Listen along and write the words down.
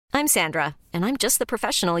I'm Sandra, and I'm just the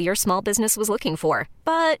professional your small business was looking for.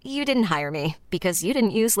 But you didn't hire me because you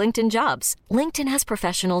didn't use LinkedIn Jobs. LinkedIn has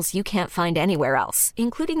professionals you can't find anywhere else,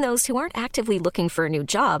 including those who aren't actively looking for a new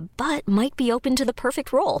job, but might be open to the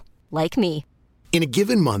perfect role, like me. In a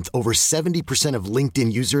given month, over 70% of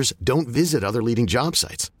LinkedIn users don't visit other leading job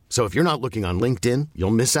sites. So if you're not looking on LinkedIn,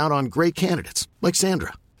 you'll miss out on great candidates like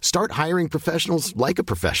Sandra. Start hiring professionals like a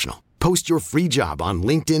professional. Post your free job on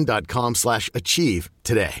linkedin.com/achieve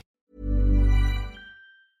today.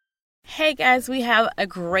 Hey guys, we have a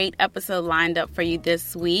great episode lined up for you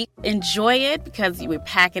this week. Enjoy it because we're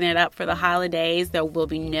packing it up for the holidays. There will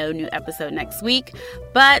be no new episode next week,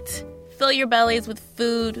 but fill your bellies with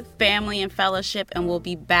food, family, and fellowship, and we'll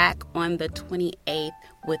be back on the 28th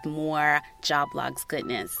with more Job Blogs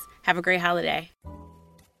goodness. Have a great holiday.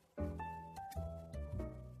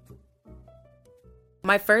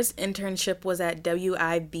 My first internship was at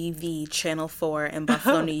WIBV Channel 4 in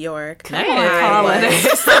Buffalo, New York. Yeah,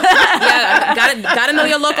 gotta know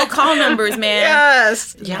your local call numbers, man.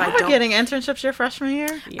 Yes. You were getting internships your freshman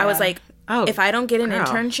year? Yeah. I was like, if I don't get an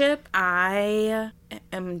internship, I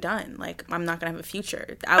am done. Like, I'm not going to have a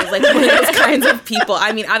future. I was like one of those kinds of people.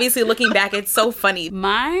 I mean, obviously, looking back, it's so funny.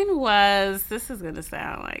 Mine was, this is going to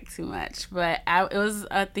sound like too much, but it was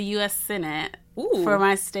at the U.S. Senate. Ooh. For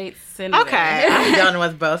my state senator. Okay, I'm done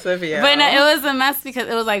with both of you. But no, it was a mess because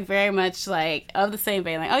it was like very much like of the same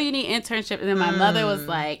vein. Like, oh, you need internship. And then my mother was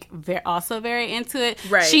like also very into it.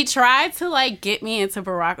 Right. She tried to like get me into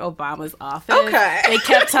Barack Obama's office. Okay. They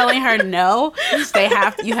kept telling her no. You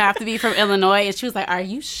have to be from Illinois. And she was like, are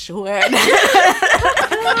you sure?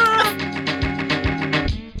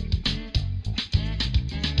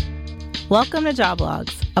 Welcome to Job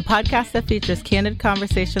Blogs, a podcast that features candid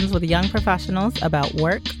conversations with young professionals about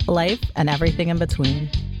work, life, and everything in between.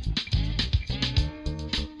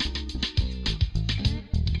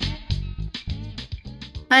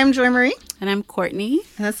 I'm Joy Marie. And I'm Courtney.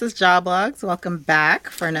 And this is Job Blogs. Welcome back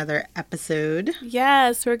for another episode.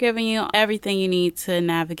 Yes, we're giving you everything you need to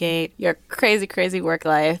navigate your crazy, crazy work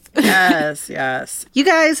life. Yes. You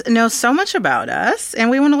guys know so much about us, and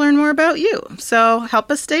we want to learn more about you. So help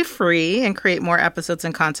us stay free and create more episodes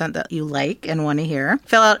and content that you like and want to hear.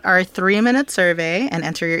 Fill out our 3-minute survey and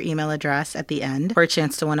enter your email address at the end for a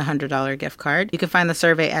chance to win a $100 gift card. You can find the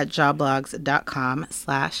survey at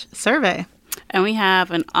jobblogs.com/survey. And we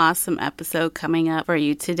have an awesome episode coming up for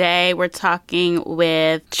you today. We're talking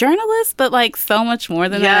with journalists, but like so much more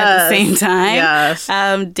than that at the same time. Yes.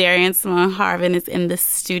 Darian Simone Harvin is in the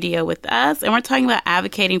studio with us, and we're talking about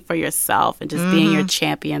advocating for yourself and just being your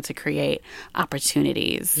champion to create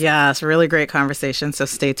opportunities. Yes, really great conversation, so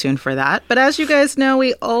stay tuned for that. But as you guys know,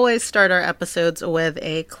 we always start our episodes with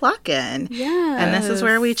a clock-in. Yes. And this is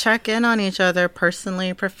where we check in on each other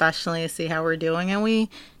personally, professionally, see how we're doing, and we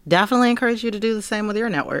definitely encourage you to do the same with your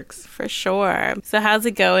networks. For sure. So how's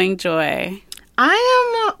it going, Joy?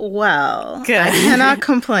 I am well. Good. I cannot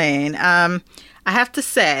complain. I have to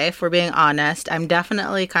say, if we're being honest, I'm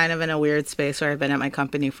definitely kind of in a weird space where I've been at my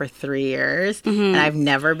company for 3 years, and I've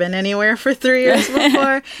never been anywhere for 3 years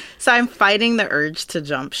before. So I'm fighting the urge to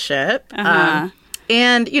jump ship.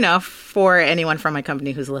 And, you know, for anyone from my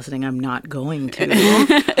company who's listening, I'm not going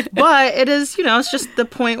to. But it is, you know, it's just the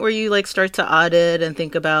point where you, like, start to audit and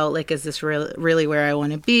think about, like, is this really where I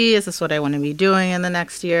want to be? Is this what I want to be doing in the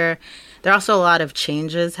next year? There are also a lot of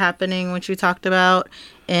changes happening, which we talked about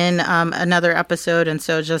in another episode. And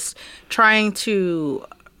so just trying to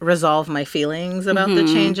resolve my feelings about the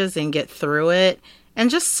changes and get through it and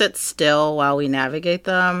just sit still while we navigate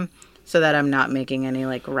them, so that I'm not making any,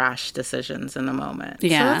 like, rash decisions in the moment.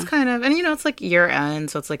 Yeah. So that's kind of, and, you know, it's, like, year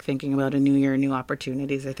end, so it's, like, thinking about a new year, new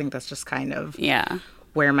opportunities. I think that's just kind of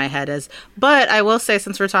where my head is. But I will say,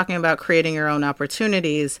 since we're talking about creating your own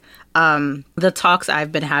opportunities, the talks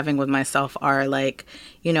I've been having with myself are, like,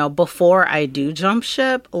 you know, before I do jump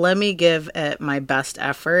ship, let me give it my best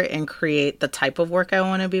effort and create the type of work I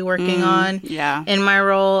want to be working on in my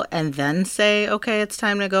role, and then say, okay, it's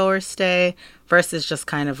time to go or stay, versus just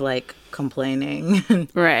kind of, like, complaining.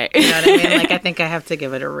 Right. You know what I mean? Like, I think I have to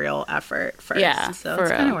give it a real effort first. Yeah, so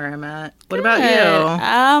that's kind of where I'm at. What about you?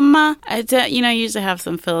 I usually have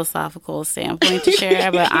some philosophical standpoint to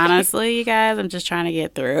share, but honestly, you guys, I'm just trying to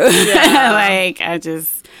get through. Like, I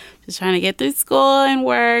just trying to get through school and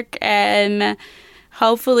work and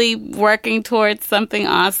hopefully working towards something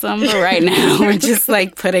awesome. But right now, we're just,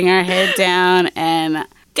 like, putting our head down and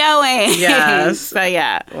going. Yes. So,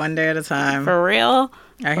 yeah. One day at a time. For real.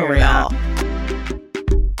 I hear that.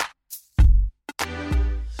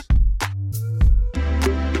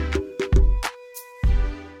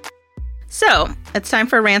 So, It's time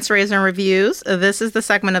for Rants, Raves, and Reviews. This is the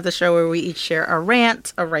segment of the show where we each share a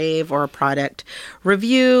rant, a rave, or a product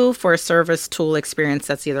review for a service, tool, experience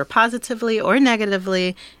that's either positively or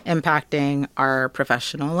negatively impacting our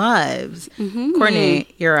professional lives.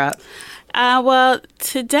 Courtney, you're up. Well,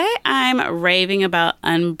 today I'm raving about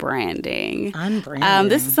unbranding.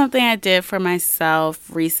 This is something I did for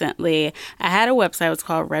myself recently. I had a website. It was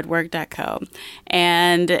called redwork.co.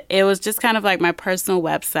 And it was just kind of like my personal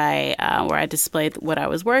website where I displayed what I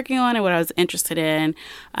was working on and what I was interested in.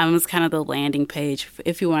 It was kind of the landing page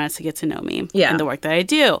if you wanted to get to know me and the work that I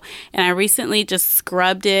do. And I recently just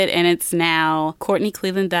scrubbed it, and it's now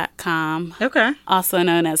CourtneyCleveland.com. Okay. Also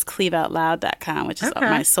known as CleveOutLoud.com, which is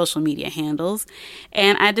my social media handles.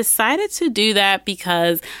 And I decided to do that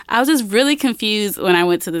because I was just really confused when I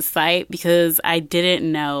went to the site because I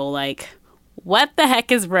didn't know, like, what the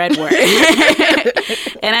heck is Redwork?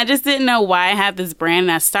 And I just didn't know why I had this brand.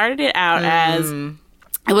 And I started it out as...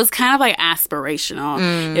 It was kind of like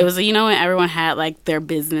aspirational. It was, when everyone had like their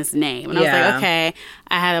business name. And I was like, okay,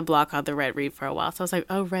 I had a blog called The Red Read for a while. So I was like,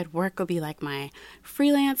 oh, Redwork will be like my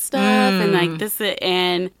freelance stuff and like this.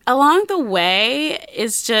 And along the way,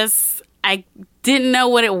 it's just, I didn't know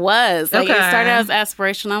what it was. Like, it started out as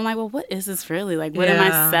aspirational. I'm like, well, what is this really? Like, what am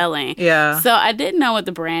I selling? Yeah. So I didn't know what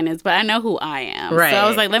the brand is, but I know who I am. Right. So I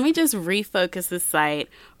was like, let me just refocus the site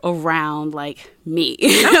around, like, me,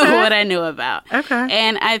 what I knew about. Okay.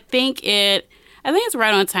 And I think it's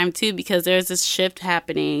right on time, too, because there's this shift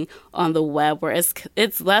happening on the web where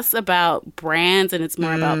it's less about brands and it's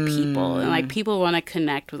more about people. And, like, people want to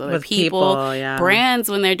connect with other people. Brands,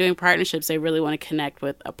 when they're doing partnerships, they really want to connect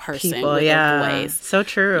with a person, with a voice. So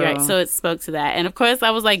true. Right. So it spoke to that. And, of course, I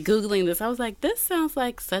was, like, Googling this. I was like, this sounds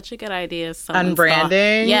like such a good idea.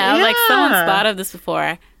 Unbranding? I was like, someone's thought of this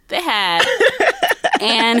before. They had.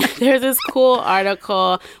 And there's this cool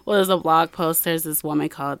article. Well, there's a blog post. There's this woman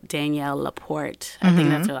called Danielle Laporte. I think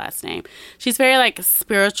that's her last name. She's very like a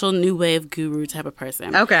spiritual new wave guru type of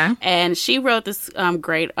person. Okay. And she wrote this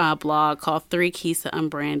great blog called 3 Keys to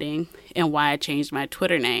Unbranding and Why I Changed My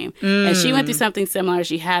Twitter Name. And she went through something similar.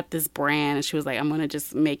 She had this brand and she was like, I'm going to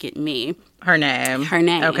just make it me. Her name.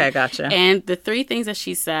 Okay, gotcha. And the 3 things that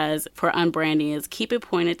she says for unbranding is keep it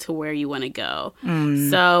pointed to where you want to go.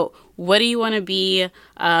 So what do you want to be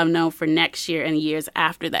known for next year and years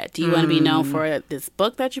after that? Do you want to be known for this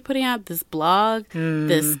book that you're putting out, this blog,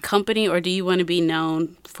 this company, or do you want to be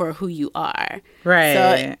known for who you are? Right.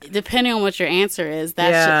 So depending on what your answer is,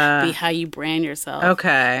 that should be how you brand yourself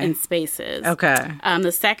in spaces. Okay.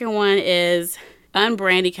 The second one is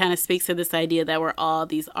unbranding kind of speaks to this idea that we're all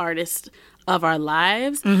these artists of our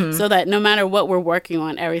lives, so that no matter what we're working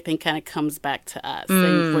on, everything kind of comes back to us.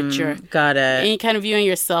 And what you're and you kind of viewing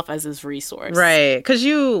yourself as this resource, right? Because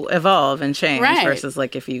you evolve and change versus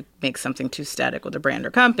like if you make something too static with a brand or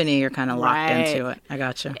company, you're kind of locked into it. I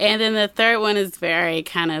gotcha. And then the third one is very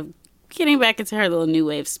kind of getting back into her little new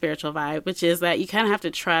wave spiritual vibe, which is that you kind of have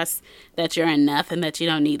to trust that you're enough and that you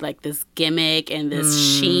don't need like this gimmick and this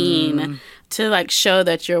sheen to like show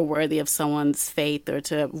that you're worthy of someone's faith or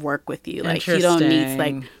to work with you. Like you don't need to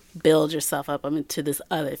like build yourself up into this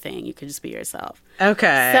other thing. You could just be yourself.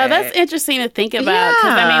 Okay. So that's interesting to think about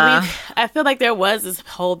because I feel like there was this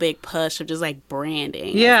whole big push of just like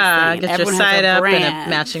branding. Yeah, get your site up and a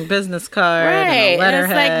matching business card and a letterhead.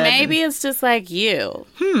 And it's like maybe it's just like you.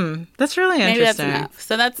 That's really interesting. Maybe that's enough.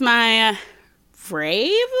 So that's my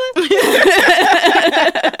rave.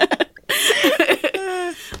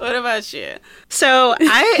 What about you? So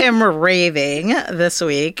I am raving this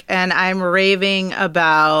week, and I'm raving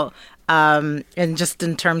about, and just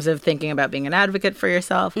in terms of thinking about being an advocate for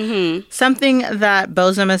yourself, something that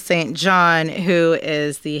Bozoma St. John, who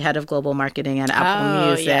is the head of global marketing at Apple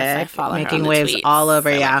Music, making waves all over.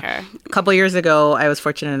 Like a couple years ago, I was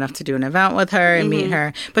fortunate enough to do an event with her and meet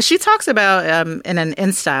her. But she talks about, in an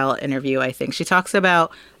InStyle interview, I think, she talks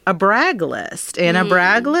about a brag list. And a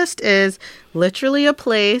brag list is literally a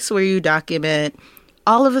place where you document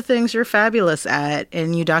all of the things you're fabulous at,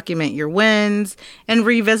 and you document your wins and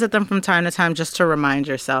revisit them from time to time just to remind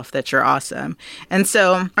yourself that you're awesome. And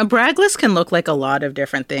so a brag list can look like a lot of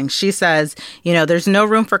different things. She says, there's no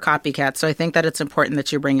room for copycats. So I think that it's important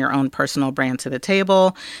that you bring your own personal brand to the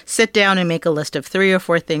table. Sit down and make a list of 3 or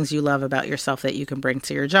 4 things you love about yourself that you can bring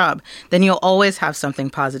to your job. Then you'll always have something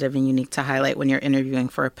positive and unique to highlight when you're interviewing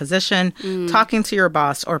for a position, talking to your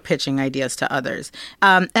boss, or pitching ideas to others.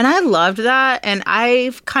 And I loved that. And I've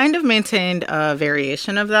kind of maintained a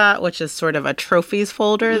variation of that, which is sort of a trophies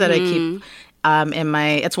folder that I keep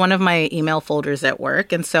it's one of my email folders at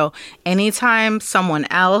work. And so anytime someone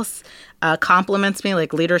else compliments me,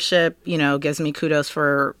 like leadership, gives me kudos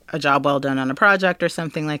for a job well done on a project or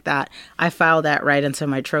something like that, I file that right into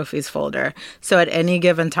my trophies folder. So at any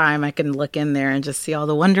given time, I can look in there and just see all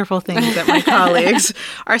the wonderful things that my colleagues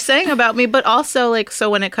are saying about me. But also, so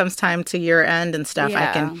when it comes time to year end and stuff,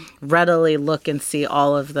 I can readily look and see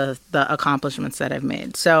all of the accomplishments that I've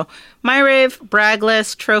made. So my rave, brag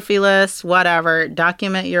list, trophy list, whatever,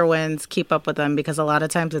 document your wins, keep up with them, because a lot of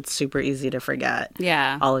times it's super easy to forget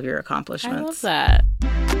all of your accomplishments. I love that.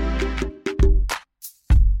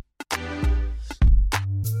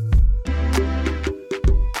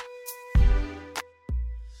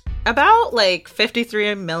 About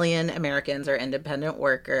 53 million Americans are independent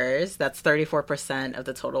workers. That's 34% of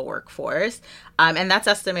the total workforce. And that's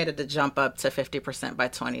estimated to jump up to 50% by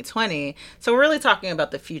 2020. So we're really talking about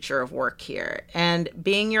the future of work here. And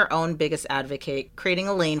being your own biggest advocate, creating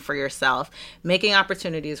a lane for yourself, making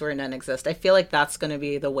opportunities where none exist. I feel like that's going to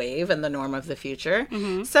be the wave and the norm of the future.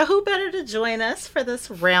 Mm-hmm. So who better to join us for this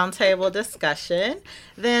roundtable discussion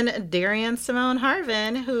than Darian Simone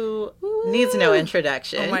Harvin, who needs no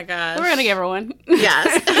introduction. Oh my gosh. We're going to give her one.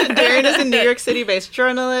 Yes. Darian is a New York City-based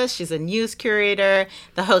journalist. She's a news curator,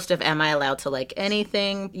 the host of Am I Allowed to Like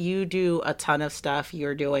Anything? You do a ton of stuff.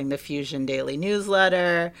 You're doing the Fusion Daily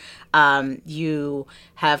newsletter. You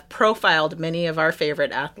have profiled many of our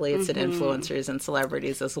favorite athletes and influencers and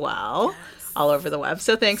celebrities as well, all over the web.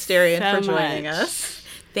 So thanks, Darian, for joining us.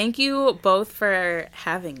 Thank you both for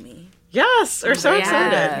having me. Yes, we're so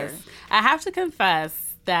excited. I have to confess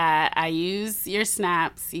that I use your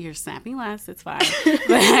snaps. You're snapping less, it's fine.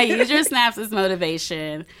 But I use your snaps as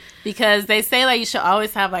motivation because they say you should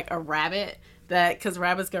always have a rabbit because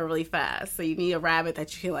rabbits go really fast. So you need a rabbit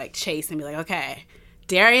that you can chase and be like, okay,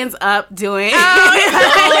 Darian's up doing.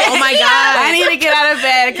 Oh my God. I need to get out of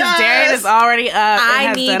bed because Darian is already up.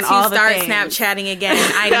 I need to start Snapchatting again.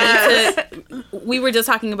 I need to. We were just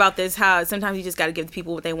talking about this, how sometimes you just got to give the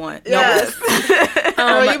people what they want. Yes.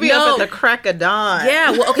 You be up at the crack of dawn.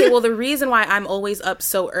 Yeah. Well, the reason why I'm always up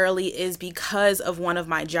so early is because of one of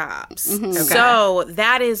my jobs. Mm-hmm. Okay. So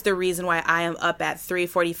that is the reason why I am up at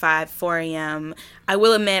 3:45, 4 a.m. I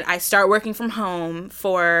will admit I start working from home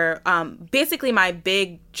for basically my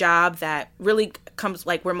big job that really comes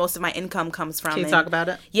where most of my income comes from. Can you talk about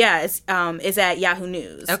it? Yeah, it's at Yahoo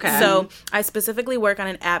News. Okay. So I specifically work on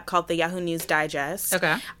an app called the Yahoo News Digest.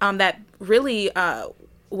 Okay. That really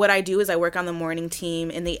what I do is I work on the morning team,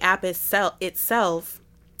 and the app itself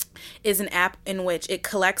is an app in which it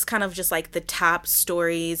collects kind of just the top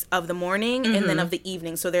stories of the morning and then of the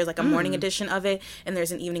evening. So there's a morning edition of it and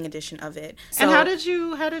there's an evening edition of it. So, and how did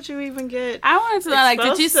you even get? I wanted to know,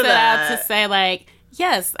 did you set out to say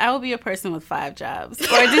yes, I will be a person with 5 jobs, or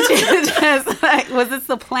did you just was this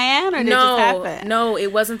the plan, or did it just happen? No,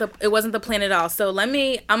 it wasn't the plan at all. So I'm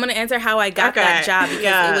gonna answer how I got that job,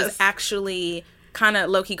 because it was actually kind of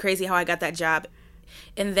low key crazy how I got that job.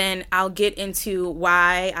 And then I'll get into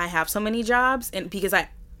why I have so many jobs, and because I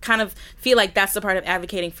kind of feel like that's the part of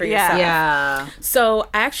advocating for yourself. Yeah. So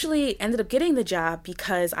I actually ended up getting the job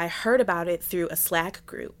because I heard about it through a Slack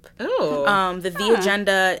group. Oh. Her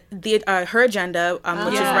Agenda, which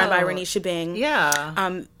is run by Renee Shabing.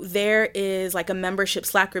 Yeah. There is a membership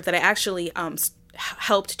Slack group that I actually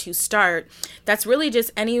helped to start. That's really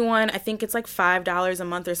just anyone. I think it's $5 a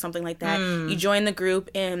month or something like that. You join the group,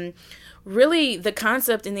 and really the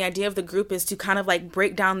concept and the idea of the group is to kind of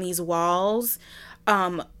break down these walls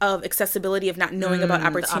of accessibility, of not knowing about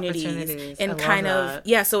opportunities. And kind of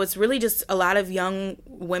so it's really just a lot of young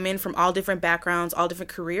women from all different backgrounds, all different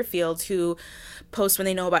career fields, who post when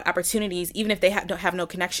they know about opportunities, even if they don't have no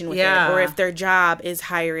connection with it, or if their job is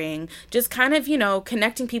hiring. Just kind of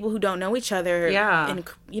connecting people who don't know each other, and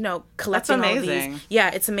collecting all these.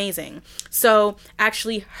 Yeah, it's amazing. So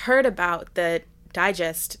actually heard about the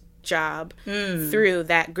Digest job through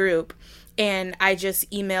that group. And I just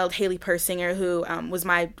emailed Haley Persinger, who was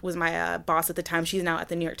my boss at the time. She's now at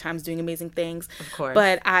the New York Times doing amazing things. Of course.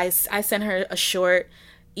 But I sent her a short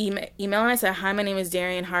email, and I said, "Hi, my name is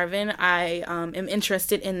Darian Harvin. I am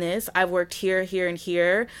interested in this. I've worked here, and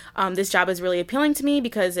here. This job is really appealing to me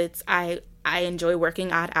because I enjoy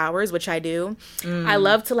working odd hours, which I do. I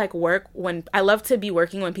love to I love to be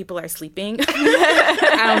working when people are sleeping.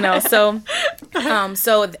 I don't know. So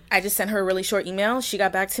I just sent her a really short email. She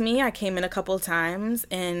got back to me. I came in a couple of times,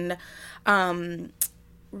 and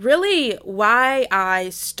really why I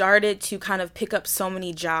started to kind of pick up so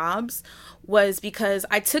many jobs was because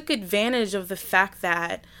I took advantage of the fact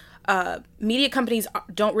that media companies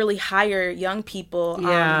don't really hire young people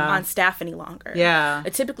on staff any longer. Yeah.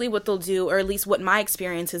 Typically what they'll do, or at least what my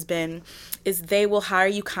experience has been, is they will hire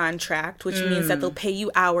you contract, which means that they'll pay you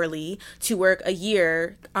hourly to work a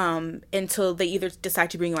year until they either decide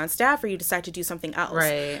to bring you on staff or you decide to do something else.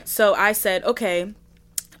 Right. So I said, okay,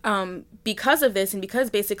 because of this, and because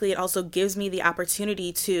basically it also gives me the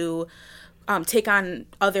opportunity to take on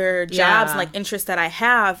other jobs and like interests that I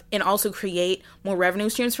have, and also create more revenue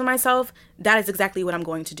streams for myself, that is exactly what I'm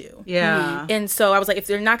going to do. Yeah. And so I was like, if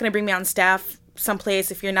they're not going to bring me on staff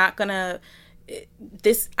someplace, if you're not going to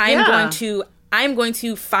I'm going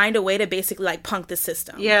to find a way to basically like punk the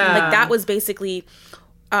system. Yeah. Like that was basically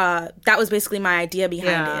my idea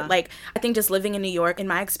behind it. Like, I think just living in New York, in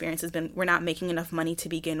my experience, has been we're not making enough money to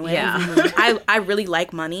begin with. Yeah. I really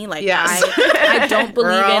like money. Like, yes. I don't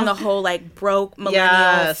believe in the whole like broke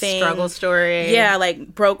millennial thing. Struggle story. Yeah,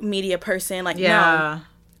 like broke media person. Like, no.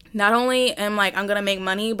 Not only am like I'm gonna make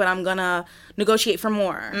money, but I'm gonna negotiate for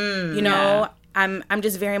more. You know. I'm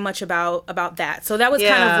just very much about that. So that was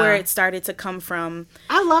kind of where it started to come from.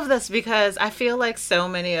 I love this because I feel like so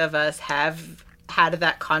many of us have had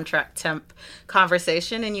that contract temp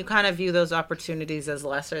conversation, and you kind of view those opportunities as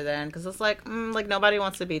lesser than, because it's like nobody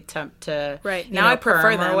wants to be temp to now I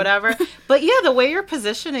prefer them or whatever. But yeah, the way you're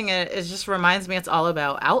positioning it just reminds me it's all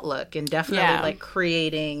about outlook and definitely like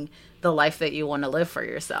creating the life that you want to live for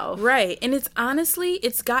yourself. Right. And it's honestly,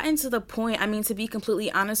 it's gotten to the point, I mean, to be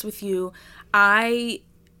completely honest with you, I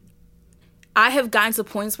have gotten to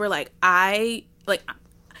points where I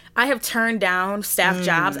have turned down staff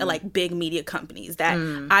jobs at like big media companies that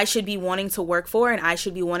I should be wanting to work for and I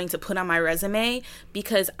should be wanting to put on my resume,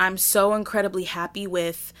 because I'm so incredibly happy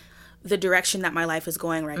with the direction that my life is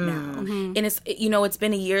going right now. And it's, it's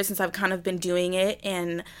been a year since I've kind of been doing it,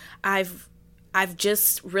 and I've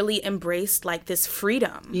just really embraced like this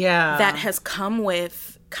freedom that has come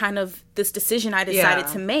with kind of this decision I decided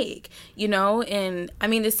to make, and I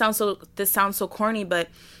mean, this sounds so corny, but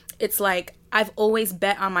it's like I've always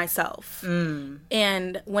bet on myself.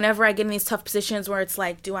 And whenever I get in these tough positions where it's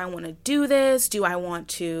like, do I want to do this? Do I want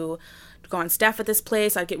to go on staff at this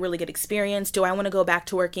place? I get really good experience. Do I want to go back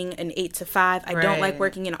to working an 8 to 5? I don't like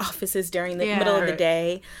working in offices during the middle of the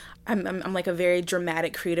day. I'm like a very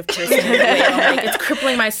dramatic, creative person. I'm like, it's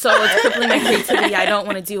crippling my soul. It's crippling my creativity. I don't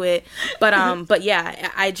want to do it. But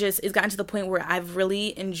yeah, it's gotten to the point where I've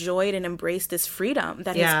really enjoyed and embraced this freedom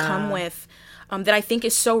that has come with, that I think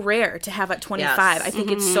is so rare to have at 25. Yes. I think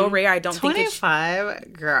it's so rare. I don't think it's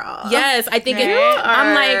 25, girl. Yes, I think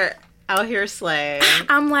I'm like out here slaying.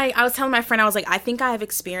 I'm like, I was telling my friend, I was like, I think I have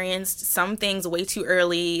experienced some things way too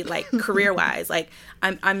early, like career wise. Like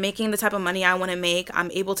I'm making the type of money I want to make.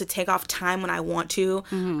 I'm able to take off time when I want to.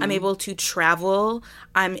 I'm able to travel.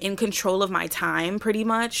 I'm in control of my time pretty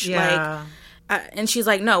much. Yeah. And she's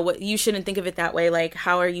like, no, you shouldn't think of it that way. Like,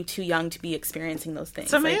 how are you too young to be experiencing those things?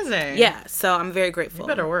 It's amazing. Like, yeah. So I'm very grateful. You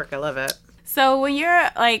better work. I love it. So when you're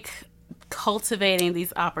like cultivating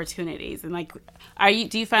these opportunities, and like,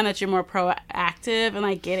 do you find that you're more proactive in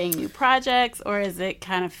like getting new projects, or is it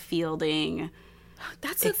kind of fielding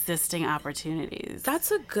existing opportunities?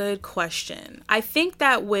 That's a good question. I think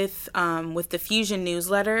that with the Fusion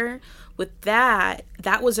newsletter, with that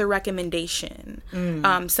was a recommendation.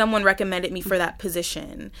 Someone recommended me for that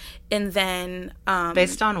position, and then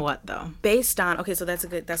based on what though? Okay, so that's a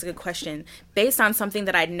good question. Based on something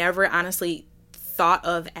that I'd never honestly thought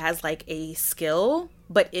of as like a skill,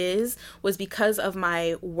 but was because of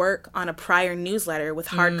my work on a prior newsletter with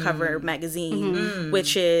Hardcover Magazine,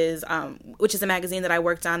 which is a magazine that I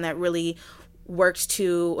worked on that really worked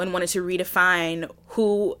to and wanted to redefine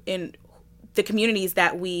who in the communities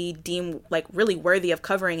that we deem like really worthy of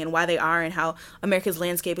covering and why they are, and how America's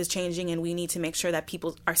landscape is changing, and we need to make sure that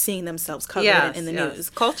people are seeing themselves covered in the news.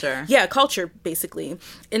 Culture. Yeah, culture, basically.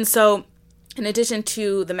 And so in addition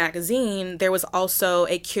to the magazine, there was also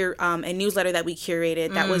a newsletter that we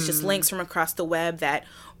curated that was just links from across the web that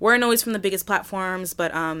weren't always from the biggest platforms,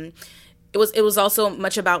 but it was also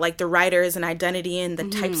much about like the writers and identity and the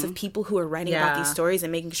types of people who are writing about these stories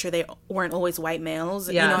and making sure they weren't always white males.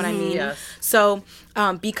 You know what I mean? Yes. So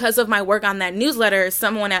because of my work on that newsletter,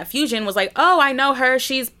 someone at Fusion was like, oh, I know her.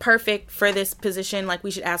 She's perfect for this position. Like,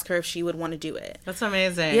 we should ask her if she would want to do it. That's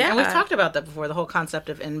amazing. Yeah. And we've talked about that before, the whole concept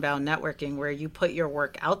of inbound networking, where you put your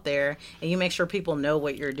work out there and you make sure people know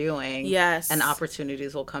what you're doing. Yes. And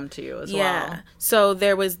opportunities will come to you as well. So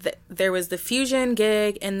there was the Fusion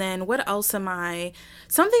gig, and then what else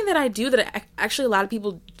something that I do that actually a lot of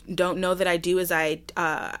people don't know that I do is I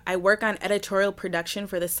work on editorial production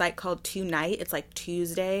for this site called Tonight. It's like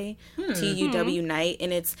Tuesday, TUW Night,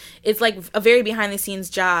 and it's like a very behind the scenes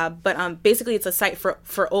job. But basically, it's a site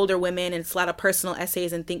for older women, and it's a lot of personal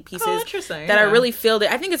essays and think pieces that are really fielded.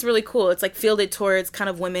 I think it's really cool. It's like fielded towards kind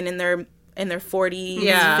of women in their 40s,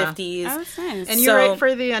 50s. Oh, that's nice. And you write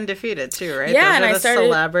for The Undefeated too, right? Yeah, Those and are the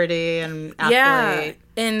celebrity and athlete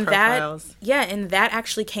and profiles. that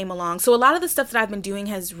actually came along. So a lot of the stuff that I've been doing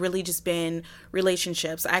has really just been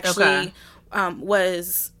relationships. Actually,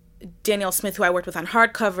 was Danielle Smith, who I worked with on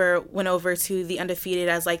Hardcover, went over to The Undefeated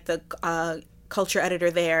as like the culture editor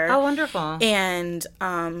there. Oh, wonderful. And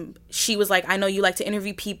she was like, I know you like to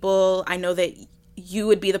interview people. I know that you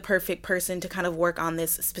would be the perfect person to kind of work on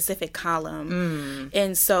this specific column.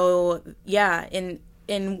 And so, yeah, in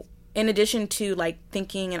addition to like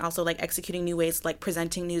thinking and also like executing new ways, like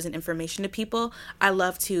presenting news and information to people, I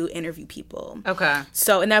love to interview people. Okay.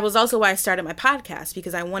 So, and that was also why I started my podcast,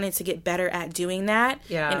 because I wanted to get better at doing that.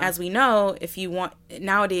 Yeah. And as we know,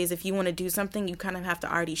 nowadays, if you want to do something, you kind of have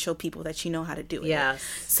to already show people that you know how to do it. Yes.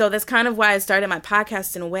 So that's kind of why I started my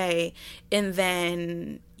podcast in a way. And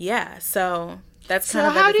then, yeah, so that's kind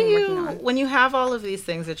of everything I'm working on. When you have all of these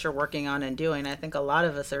things that you're working on and doing, I think a lot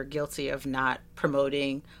of us are guilty of not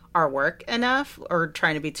promoting our work enough or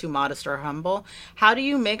trying to be too modest or humble. How do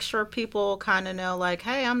you make sure people kind of know, like,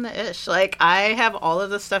 hey, I'm the ish. Like, I have all of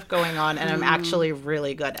this stuff going on and I'm actually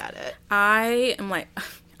really good at it. I'm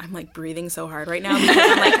like breathing so hard right now because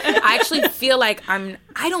I'm like, I actually feel like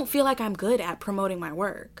I don't feel like I'm good at promoting my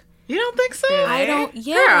work. You don't think so? I don't.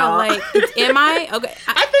 Yeah. Girl. Like, am I? Okay.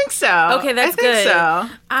 I think so. Okay, that's good. I think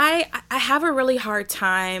so. I have a really hard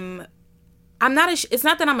time. I'm not. It's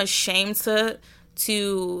not that I'm ashamed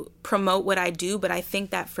to promote what I do, but I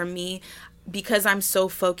think that for me, because I'm so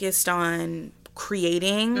focused on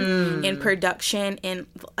creating and production and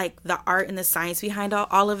like the art and the science behind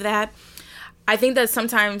all of that, I think that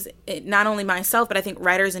sometimes not only myself, but I think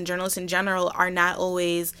writers and journalists in general are not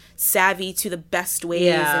always savvy to the best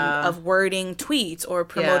ways of wording tweets or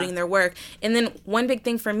promoting their work. And then one big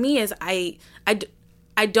thing for me is I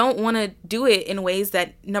don't want to do it in ways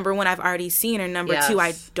that, number one, I've already seen, or number two,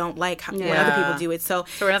 I don't like when other people do it. So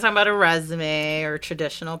we're not talking about a resume or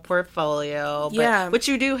traditional portfolio, but, which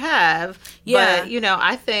you do have. Yeah. But,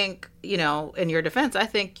 I think, in your defense, I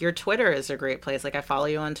think your Twitter is a great place. Like, I follow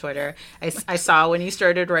you on Twitter. I saw when you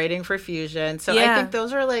started writing for Fusion. So I think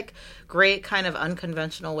those are, like, great kind of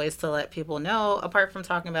unconventional ways to let people know, apart from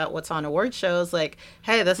talking about what's on award shows, like,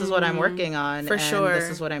 hey, this is what I'm working on. For sure. This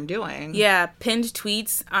is what I'm doing. Yeah, pinned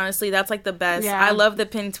tweets, honestly, that's like the best. Yeah. I love the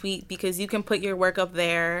pinned tweet because you can put your work up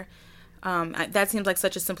there. That seems like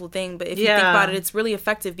such a simple thing, but if you think about it, it's really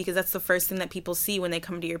effective because that's the first thing that people see when they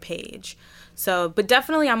come to your page. So, but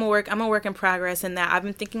definitely I'm a work in progress in that. I've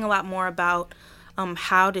been thinking a lot more about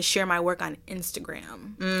how to share my work on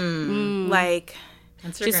Instagram. Like,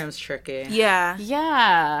 Instagram's tricky. Yeah.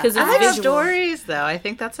 Yeah. Because I like visual. Stories, though. I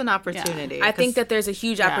think that's an opportunity. Yeah. I think that there's a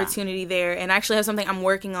huge opportunity there. And I actually have something I'm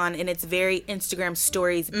working on, and it's very Instagram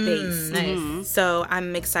stories based. Nice. So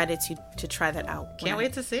I'm excited to try that out. Can't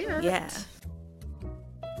wait to see it. Yeah.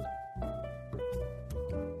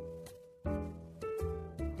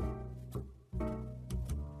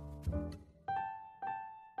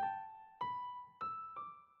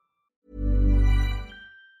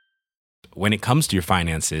 When it comes to your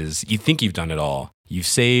finances, you think you've done it all. You've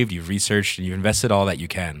saved, you've researched, and you've invested all that you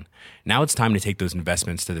can. Now it's time to take those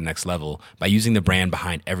investments to the next level by using the brand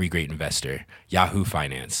behind every great investor, Yahoo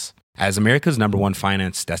Finance. As America's #1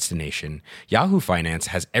 finance destination, Yahoo Finance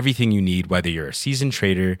has everything you need, whether you're a seasoned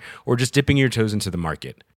trader or just dipping your toes into the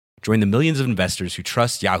market. Join the millions of investors who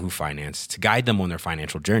trust Yahoo Finance to guide them on their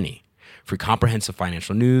financial journey. For comprehensive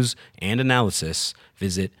financial news and analysis,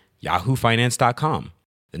 visit yahoofinance.com.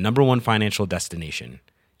 The #1 financial destination,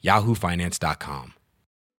 yahoofinance.com.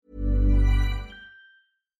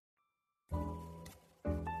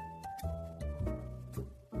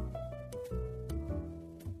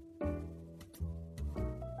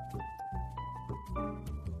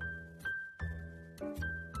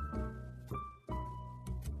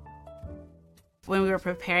 When we were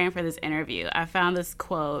preparing for this interview, I found this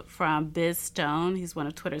quote from Biz Stone. He's one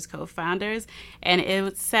of Twitter's co-founders. And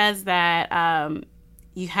it says that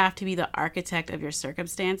you have to be the architect of your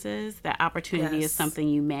circumstances. That opportunity is something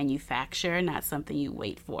you manufacture, not something you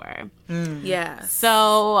wait for. Yeah.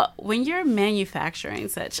 So when you're manufacturing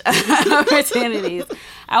such opportunities,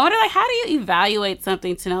 I wonder, like, how do you evaluate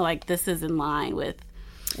something to know, like, this is in line with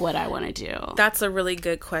what I want to do? That's a really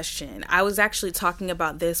good question. I was actually talking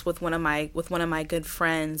about this with one of my good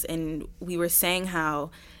friends, and we were saying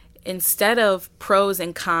how instead of pros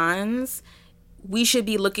and cons, we should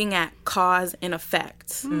be looking at cause and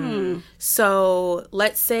effect. So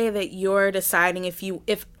let's say that you're deciding if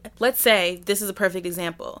let's say this is a perfect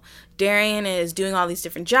example. Darian is doing all these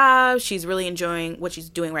different jobs. She's really enjoying what she's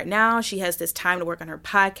doing right now. She has this time to work on her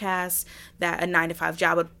podcast that a 9-to-5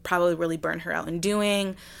 job would probably really burn her out in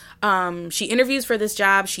doing. She interviews for this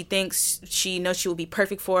job. She thinks she knows she will be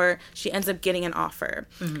perfect for. She ends up getting an offer.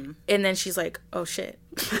 And then she's like, oh shit.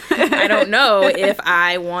 I don't know if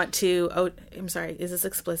I want to. Oh, I'm sorry. Is this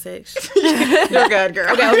explicit? You're good,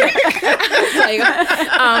 girl. Okay.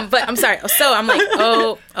 But I'm sorry. So I'm like,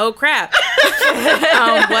 oh crap.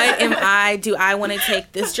 What am I? Do I want to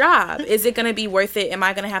take this job? Is it going to be worth it? Am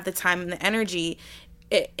I going to have the time and the energy?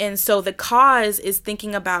 And so the cause is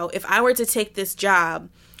thinking about, if I were to take this job,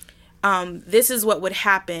 this is what would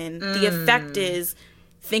happen. The effect is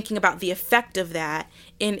thinking about the effect of that.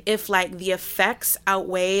 And if like the effects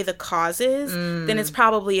outweigh the causes, then it's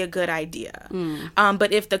probably a good idea.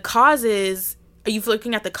 But if the causes, are you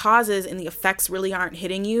looking at the causes and the effects really aren't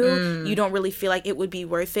hitting you, you don't really feel like it would be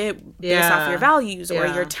worth it based off your values or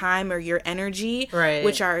your time or your energy,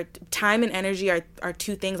 which are time and energy are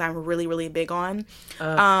two things I'm really, really big on.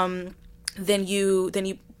 Then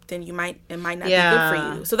it might not be good for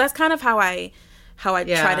you. So that's kind of how I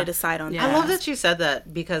try to decide on that. I love that you said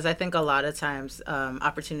that, because I think a lot of times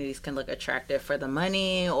opportunities can look attractive for the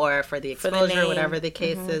money or for the exposure, whatever the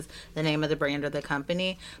case is, the name of the brand or the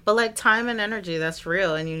company. But like time and energy, that's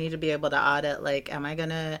real. And you need to be able to audit, like, am I going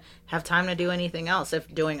to have time to do anything else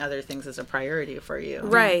if doing other things is a priority for you?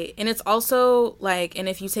 Right. And it's also like, and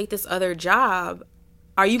if you take this other job,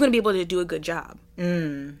 are you going to be able to do a good job?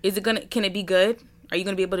 Can it be good? Are you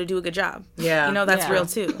going to be able to do a good job? Yeah. You know, that's real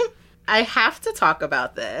too. I have to talk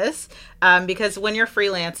about this because when you're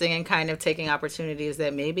freelancing and kind of taking opportunities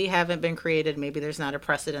that maybe haven't been created, maybe there's not a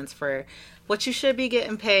precedence for what you should be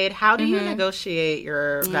getting paid. How do you negotiate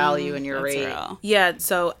your value and your rate? Real. Yeah,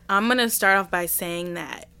 so I'm going to start off by saying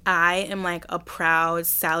that I am like a proud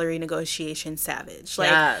salary negotiation savage.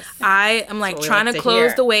 Like I am like trying to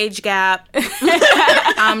close the wage gap.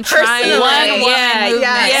 I'm trying like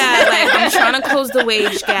I'm trying to close the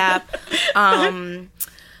wage gap.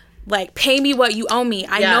 Like, pay me what you owe me.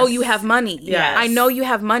 I know you have money. I know you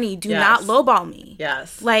have money. Do not lowball me.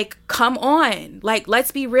 Like, come on. Like,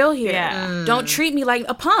 let's be real here. Don't treat me like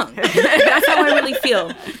a punk. That's how I really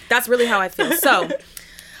feel. That's really how I feel. So,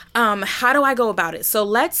 how do I go about it? So,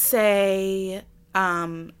 let's say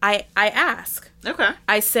I ask. Okay.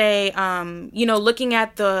 I say, looking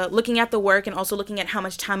at the work and also looking at how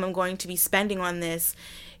much time I'm going to be spending on this,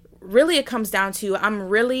 really it comes down to, I'm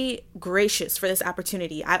really gracious for this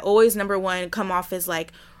opportunity. I always, number one, come off as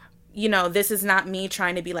like, this is not me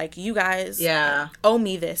trying to be like, you guys owe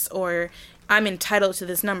me this, or I'm entitled to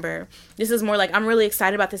this number. This is more like, I'm really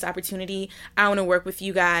excited about this opportunity. I want to work with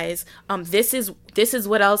you guys. This is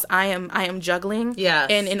what else I am juggling.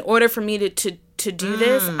 And in order for me to do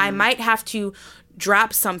this, I might have to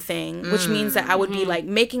drop something, which means that I would be like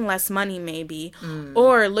making less money maybe,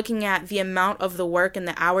 or looking at the amount of the work and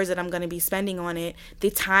the hours that I'm going to be spending on it,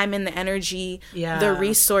 the time and the energy, the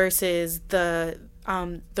resources, the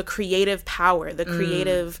creative power, the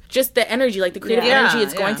creative, just the energy, like the creative energy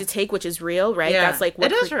it's going to take, which is real, right? That's like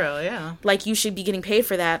what it is real, like you should be getting paid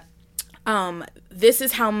for that. This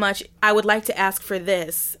is how much I would like to ask for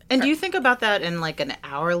this. And do you think about that in like an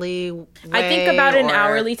hourly way? I think about it in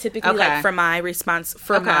hourly, typically, like for my response,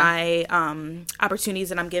 for my opportunities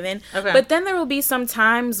that I'm given. But then there will be some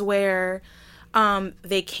times where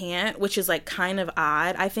they can't, which is like kind of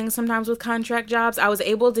odd. I think sometimes with contract jobs, I was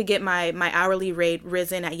able to get my hourly rate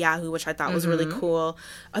risen at Yahoo, which I thought was really cool.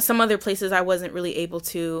 Some other places I wasn't really able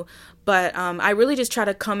to, but I really just try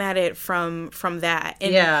to come at it from that.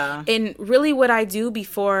 And, and really what I do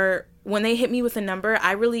before, when they hit me with a number,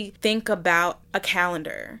 I really think about a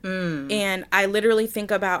calendar. And I literally think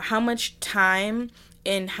about how much time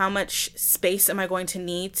and how much space am I going to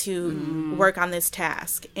need to work on this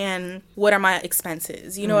task, and what are my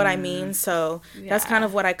expenses? You know what I mean? So that's kind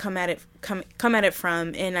of what I come at it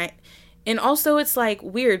from. And also it's like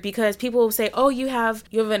weird because people will say, "Oh, you have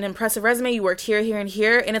an impressive resume. You worked here, here, and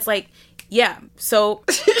here," and it's like, yeah. So,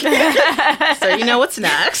 so you know what's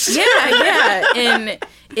next? Yeah.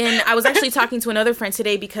 And I was actually talking to another friend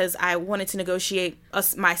today because I wanted to negotiate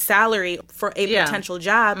my salary for a potential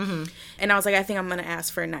job. And I was like, I think I'm going to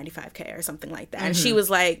ask for $95K or something like that. And she was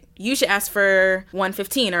like, you should ask for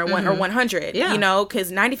 $115 or or $100,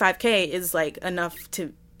 because $95K is like enough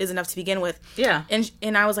to begin with.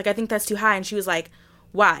 And I was like, I think that's too high. And she was like,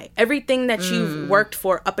 Why? Everything that you've worked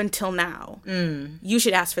for up until now, you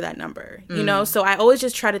should ask for that number, you know? So I always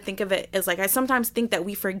just try to think of it as like, I sometimes think that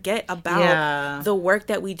we forget about the work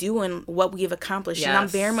that we do and what we've accomplished. And I'm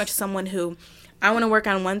very much someone who, I want to work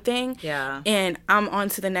on one thing and I'm on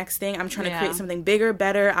to the next thing. I'm trying to create something bigger,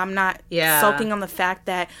 better. I'm not sulking on the fact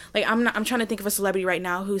that, like, I'm trying to think of a celebrity right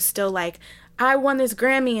now who's still like, I won this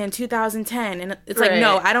Grammy in 2010, and it's like,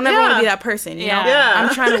 no, I don't ever want to be that person. You know,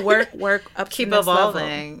 I'm trying to work up, keep to the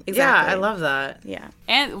evolving. Level. Exactly. Yeah, I love that. Yeah,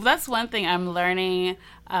 and that's one thing I'm learning.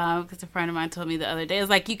 Because a friend of mine told me the other day, is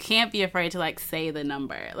like, you can't be afraid to like say the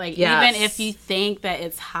number. Like, even if you think that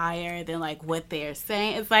it's higher than like what they're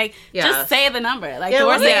saying, it's like, just say the number. Like, the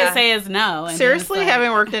worst they can say is no. And seriously, like,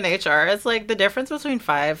 having worked in HR, it's like the difference between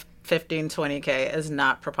 5, 15, 20K is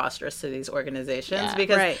not preposterous to these organizations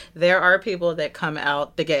because there are people that come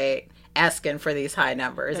out the gate asking for these high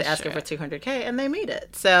numbers, asking for 200K, and they meet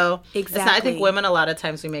it. So I think women, a lot of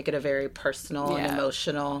times we make it a very personal and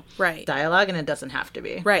emotional dialogue, and it doesn't have to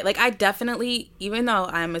be. Right. Like, I definitely, even though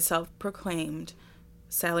I'm a self-proclaimed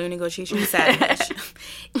salary negotiation savage,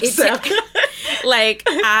 it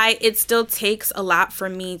still takes a lot for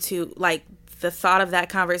me to, like, the thought of that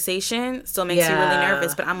conversation still makes you really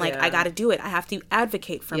nervous, but I'm like, I got to do it. I have to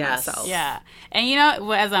advocate for myself. Yeah. And you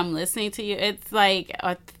know, as I'm listening to you, it's like,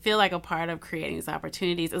 I feel like a part of creating these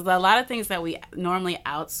opportunities is a lot of things that we normally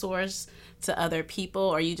outsource to other people,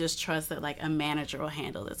 or you just trust that like a manager will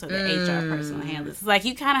handle this or the HR person will handle this. It's like,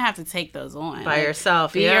 you kind of have to take those on. By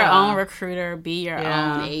yourself, Be your own recruiter, be your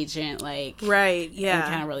own agent, like. Right, and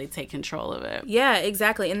kind of really take control of it. Yeah,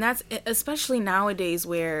 exactly. And that's, especially nowadays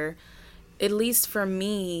where, at least for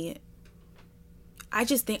me,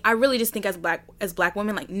 I really just think as black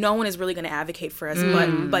women, like, no one is really going to advocate for us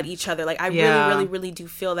but each other. Like, I really do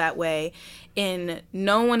feel that way. And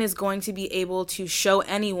no one is going to be able to show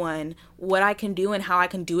anyone what I can do and how I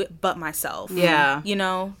can do it but myself. Yeah. You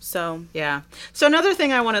know? So. Yeah. So another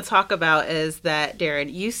thing I want to talk about is that,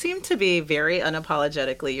 Darren, you seem to be very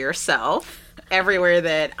unapologetically yourself everywhere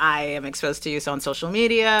that I am exposed to you. So on social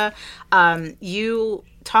media, you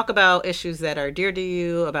talk about issues that are dear to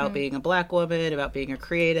you, about being a black woman, about being a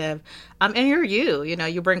creative, and you're you know,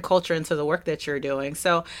 you bring culture into the work that you're doing.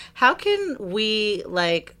 So how can we,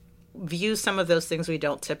 like, view some of those things we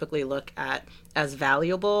don't typically look at as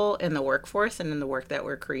valuable in the workforce and in the work that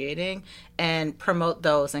we're creating, and promote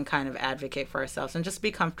those and kind of advocate for ourselves and just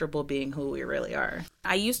be comfortable being who we really are?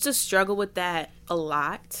 I used to struggle with that a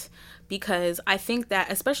lot because I think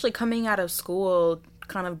that, especially coming out of school,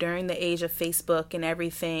 kind of during the age of Facebook and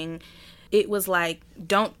everything, it was like,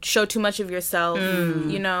 don't show too much of yourself.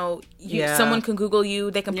 You know, someone can Google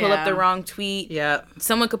you, they can pull up the wrong tweet.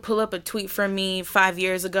 Someone could pull up a tweet from me 5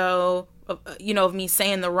 years ago, you know, of me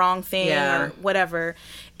saying the wrong thing or whatever.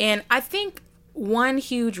 And I think one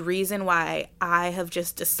huge reason why I have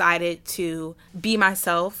just decided to be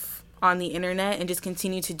myself on the internet and just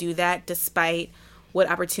continue to do that despite what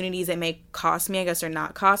opportunities it may cost me, I guess, or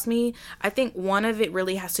not cost me. I think one of it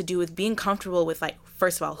really has to do with being comfortable with, like,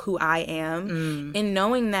 first of all, who I am and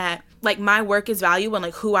knowing that, like, my work is valuable and,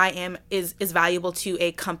 like, who I am is valuable to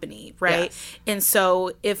a company, right? And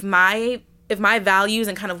so if my values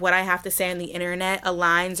and kind of what I have to say on the internet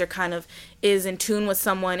aligns or kind of is in tune with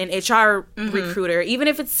someone, an HR recruiter, even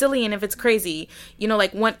if it's silly and if it's crazy, you know,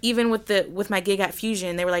 like, even with my gig at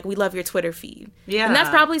Fusion, they were like, we love your Twitter feed. And that's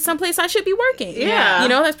probably someplace I should be working. You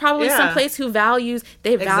know, that's probably someplace who value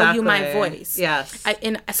my voice.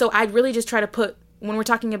 And so I really just try to put, when we're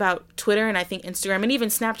talking about Twitter and I think Instagram and even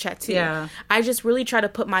Snapchat too, I just really try to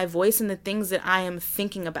put my voice in the things that I am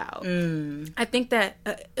thinking about. I think that,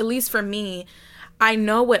 at least for me, I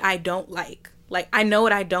know what I don't like. Like, I know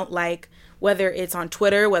what I don't like, whether it's on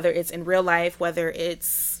Twitter, whether it's in real life, whether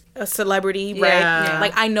it's a celebrity, right?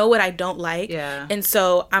 Like, I know what I don't like. And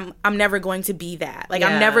so I'm never going to be that. Like,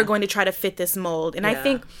 I'm never going to try to fit this mold. And I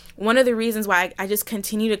think one of the reasons why I just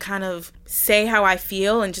continue to kind of say how I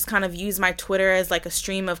feel and just kind of use my Twitter as, like, a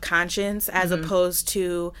stream of conscience as opposed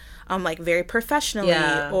to, like, very professionally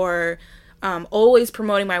or always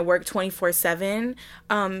promoting my work 24/7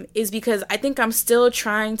 is because I think I'm still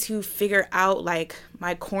trying to figure out, like,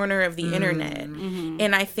 my corner of the internet.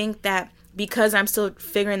 And I think that because I'm still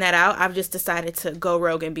figuring that out, I've just decided to go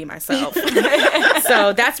rogue and be myself.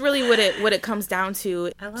 So that's really what it comes down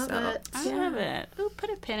to. I love it. I love it. Ooh, put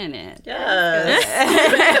a pin in it. Yes.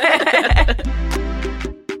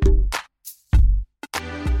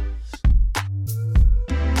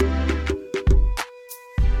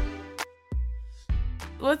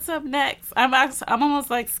 What's up next? I'm almost,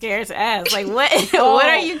 like, scared to ask. Like, what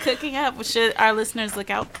are you cooking up? What should our listeners look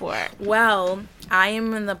out for? Well, I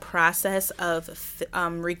am in the process of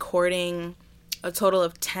recording a total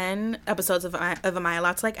of 10 episodes of Am I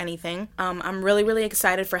Allowed to Like Anything? I'm really, really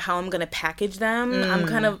excited for how I'm going to package them.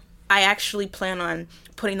 I actually plan on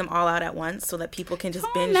putting them all out at once so that people can just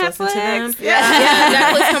binge listen to them. Yeah,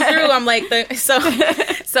 Netflix come through. I'm like,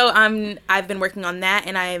 I've been working on that,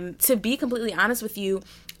 and to be completely honest with you,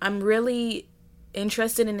 I'm really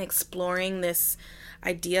interested in exploring this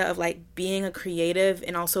idea of like being a creative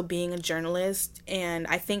and also being a journalist. And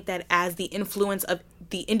I think that as the influence of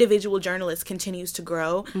the individual journalist continues to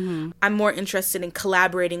grow, I'm more interested in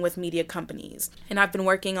collaborating with media companies. And I've been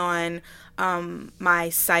working on my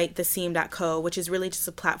site, theseam.co, which is really just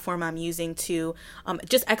a platform I'm using to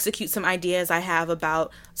just execute some ideas I have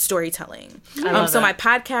about storytelling. So my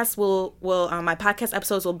podcast my podcast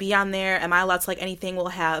episodes will be on there. Am I Allowed to Like Anything will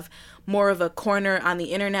have more of a corner on the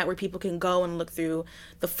internet where people can go and look through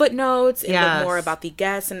the footnotes and look more about the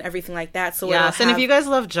guests and everything like that. So and if you guys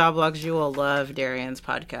love job blogs, you will love Darian's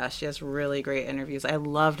podcast. She has really great interviews. I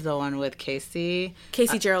loved the one with Casey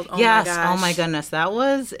Gerald. Oh yes, my gosh. Oh my goodness, that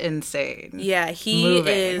was insane. Yeah,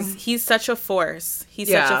 he's such a force. He's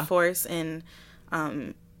such a force, and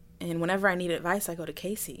whenever I need advice, I go to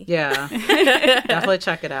Casey. Yeah. Definitely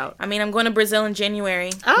check it out. I mean, I'm going to Brazil in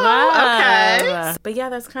January. Oh, okay. But yeah,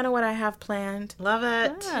 that's kind of what I have planned. Love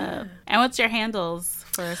it. Yeah. And what's your handles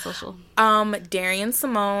for social? Darian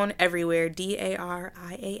Simone everywhere.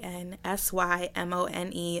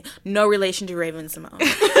 DarianSymone. No relation to Raven Simone.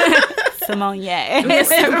 Simone, yeah.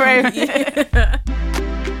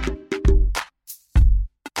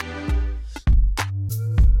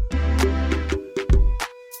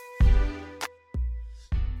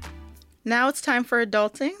 Now it's time for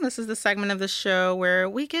adulting. This is the segment of the show where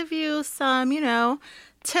we give you some,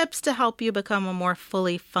 tips to help you become a more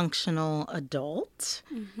fully functional adult.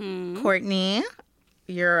 Courtney,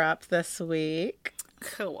 you're up this week.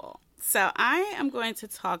 Cool. So I am going to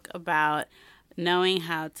talk about knowing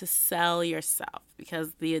how to sell yourself,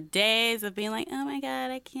 because the days of being like, oh my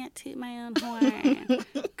God, I can't toot my own horn.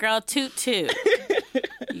 Girl, toot.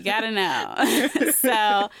 You gotta know.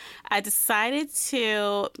 So I decided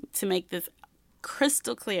to make this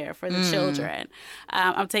crystal clear for the children.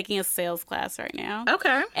 I'm taking a sales class right now.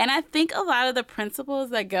 Okay. And I think a lot of the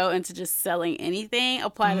principles that go into just selling anything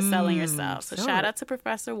apply to selling yourself. So shout out to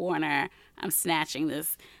Professor Warner. I'm snatching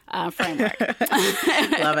this framework.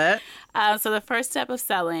 Love it. So the first step of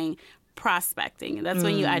selling, prospecting. That's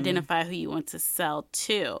when you identify who you want to sell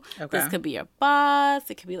to. Okay. This could be your boss.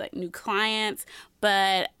 It could be like new clients.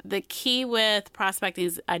 But the key with prospecting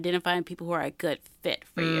is identifying people who are a good fit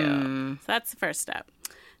for you. So that's the first step.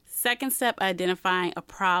 Second step, identifying a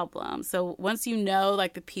problem. So once you know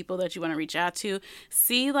like the people that you want to reach out to,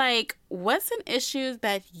 see like what's an issue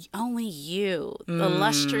that only you, the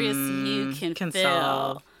illustrious you can fill.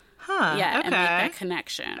 Solve. Huh. Yeah, okay. and make that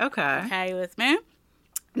connection. Okay, with me?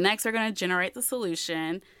 Next, we're going to generate the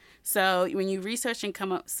solution. So when you research and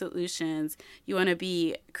come up with solutions, you want to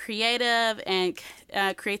be creative, and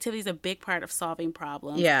creativity is a big part of solving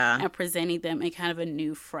problems and presenting them in kind of a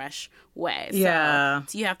new, fresh way. So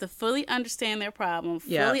you have to fully understand their problem,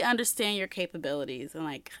 fully understand your capabilities, and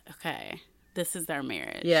like, okay, this is our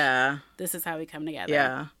marriage. Yeah. This is how we come together.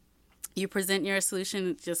 Yeah. You present your solution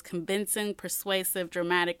in just convincing, persuasive,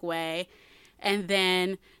 dramatic way. And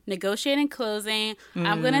then negotiate and closing,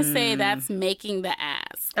 I'm going to say that's making the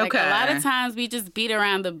ask. Like a lot of times we just beat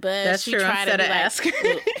around the bush. That's true. Try to be ask.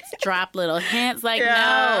 Drop little hints. Like,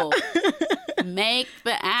 no. Make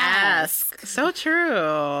the ask. So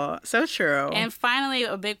true. So true. And finally,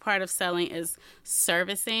 a big part of selling is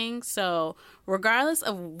servicing. So regardless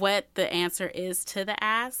of what the answer is to the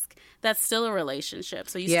ask, that's still a relationship.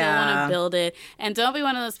 So you still want to build it. And don't be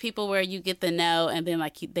one of those people where you get the no and then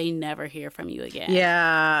like they never hear from you again.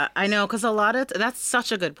 Yeah, I know. Because that's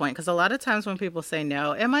such a good point. Because a lot of times when people say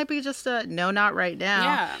no, it might be just a no, not right now.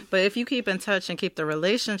 Yeah. But if you keep in touch and keep the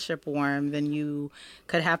relationship warm, then you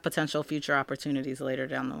could have potential future opportunities later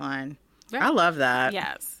down the line. Right. I love that.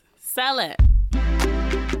 Yes. Sell it.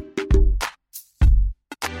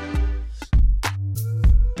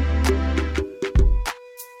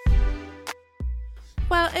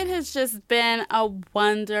 Well, it has just been a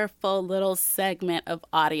wonderful little segment of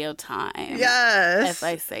audio time. Yes. If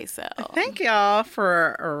I say so. Thank y'all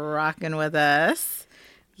for rocking with us.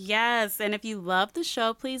 Yes, and if you love the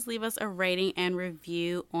show, please leave us a rating and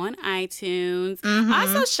review on iTunes.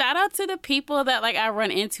 Also, shout out to the people that I run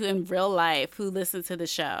into in real life who listen to the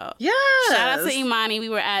show. Yes. Shout out to Imani. We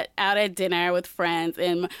were out at dinner with friends,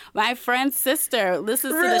 and my friend's sister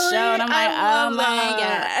listens to the show, and I'm like, oh my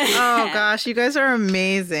God. Oh gosh, you guys are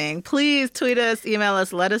amazing. Please tweet us, email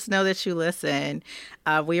us, let us know that you listen.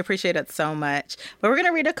 We appreciate it so much. But we're going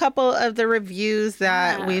to read a couple of the reviews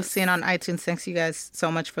that we've seen on iTunes. Thanks you guys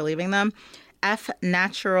so much for leaving them. F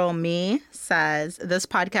Natural Me says, this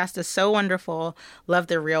podcast is so wonderful. Love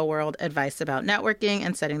the real world advice about networking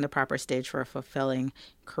and setting the proper stage for a fulfilling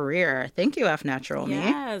career. Thank you, F Natural Me.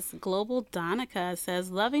 Yes. Global Donica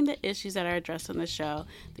says, loving the issues that are addressed on the show.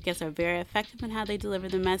 The guests are very effective in how they deliver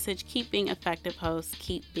the message. Keep being effective hosts.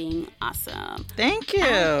 Keep being awesome. Thank you.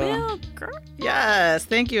 I feel great. Yes,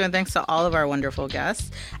 thank you. And thanks to all of our wonderful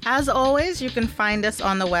guests. As always, you can find us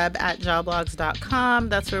on the web at joblogs.com.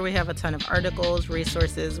 That's where we have a ton of articles,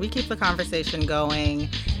 resources. We keep the conversation going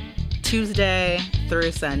Tuesday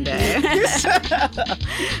through Sunday.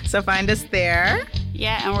 So find us there.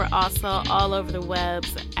 Yeah, and we're also all over the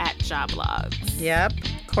webs at Joblogs. Yep.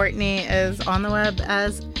 Courtney is on the web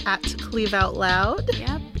as at Cleve Out Loud.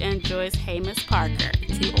 Yep. And Joyce Hey Miss Parker.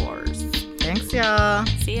 2 R's. Thanks, y'all.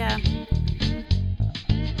 See ya.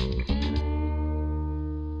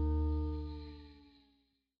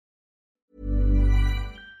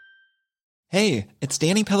 Hey, it's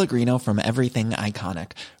Danny Pellegrino from Everything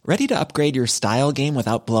Iconic. Ready to upgrade your style game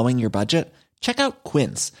without blowing your budget? Check out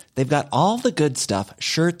Quince. They've got all the good stuff,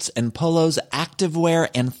 shirts and polos, activewear,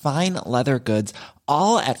 and fine leather goods,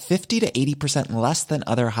 all at 50 to 80% less than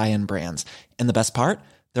other high-end brands. And the best part?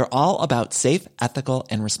 They're all about safe, ethical,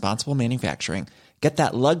 and responsible manufacturing. Get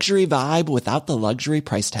that luxury vibe without the luxury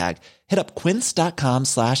price tag. Hit up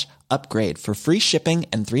quince.com/upgrade for free shipping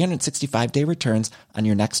and 365-day returns on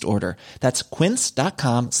your next order. That's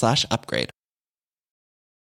quince.com/upgrade.